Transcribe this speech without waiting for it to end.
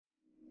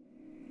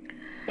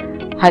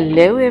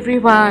Hello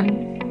everyone.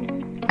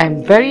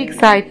 I'm very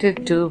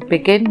excited to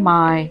begin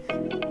my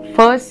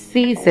first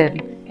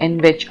season in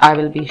which I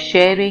will be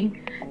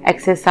sharing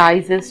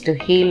exercises to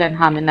heal and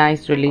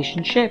harmonize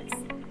relationships.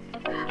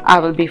 I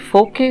will be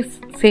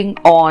focusing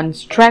on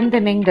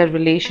strengthening the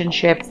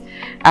relationships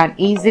and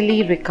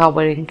easily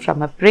recovering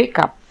from a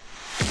breakup.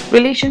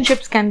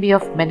 Relationships can be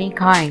of many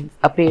kinds: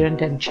 a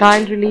parent and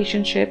child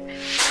relationship,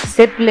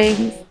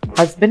 siblings,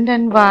 husband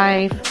and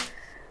wife,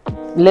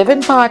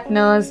 live-in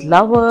partners,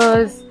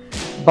 lovers,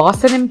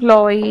 boss and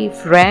employee,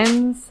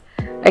 friends,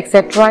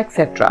 etc.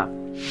 etc.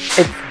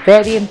 It's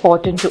very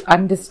important to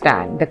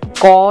understand the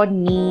core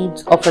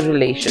needs of a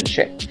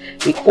relationship.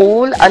 We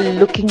all are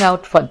looking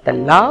out for the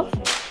love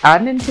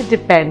and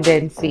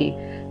interdependency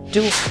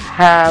to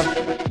have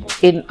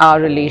in our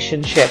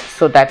relationship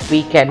so that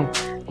we can,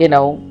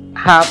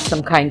 have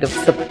some kind of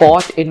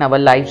support in our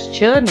life's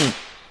journey.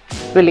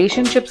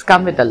 Relationships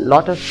come with a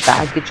lot of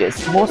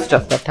baggages most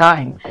of the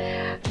time.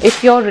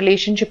 If your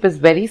relationship is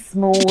very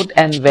smooth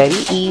and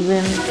very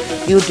even,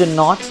 you do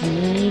not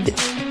need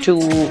to,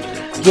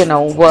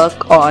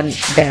 work on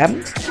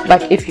them.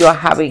 But if you are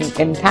having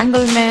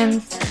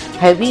entanglements,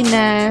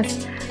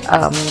 heaviness,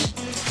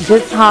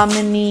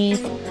 disharmony,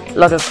 a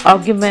lot of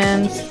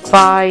arguments,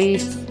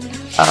 fights,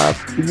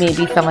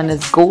 maybe someone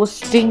is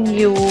ghosting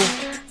you,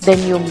 then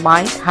you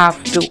might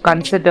have to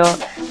consider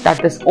that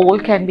this all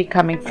can be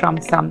coming from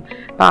some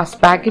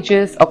past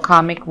baggages or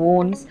karmic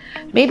wounds,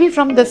 maybe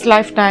from this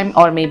lifetime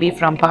or maybe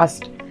from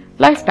past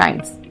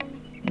lifetimes.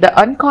 The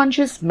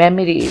unconscious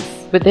memories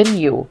within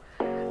you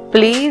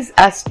plays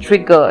as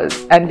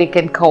triggers and they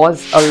can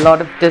cause a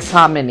lot of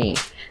disharmony.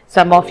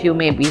 Some of you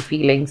may be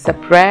feeling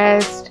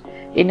suppressed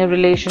in a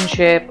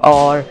relationship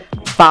or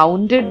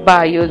bounded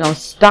by,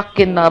 stuck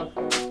in a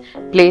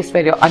place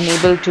where you're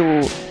unable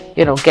to,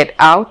 get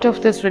out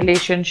of this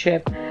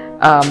relationship.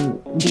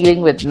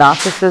 Dealing with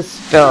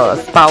narcissist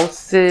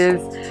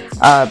spouses,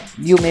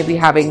 you may be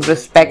having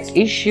respect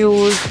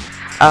issues,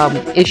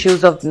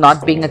 issues of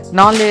not being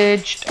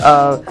acknowledged,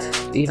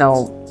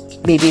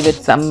 maybe with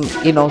some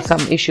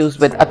issues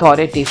with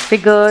authority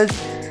figures.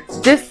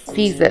 This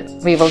season,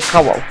 we will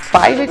cover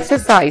 5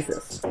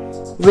 exercises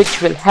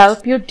which will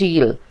help you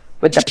deal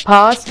with the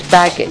past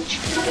baggage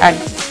and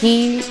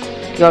heal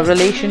your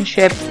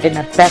relationships in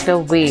a better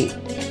way.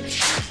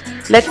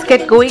 Let's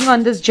get going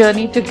on this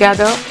journey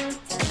together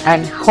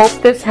and hope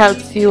this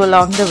helps you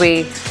along the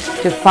way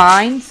to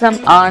find some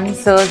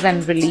answers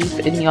and relief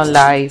in your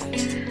life.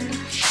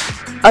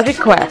 A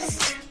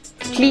request: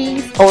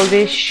 please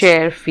always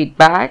share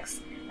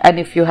feedbacks, and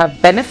if you have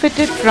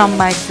benefited from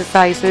my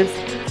exercises,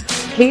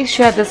 please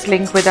share this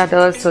link with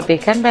others so they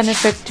can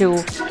benefit too,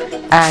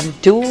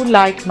 and do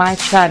like my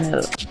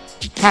channel.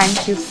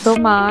 Thank you so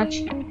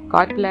much.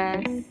 God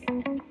bless.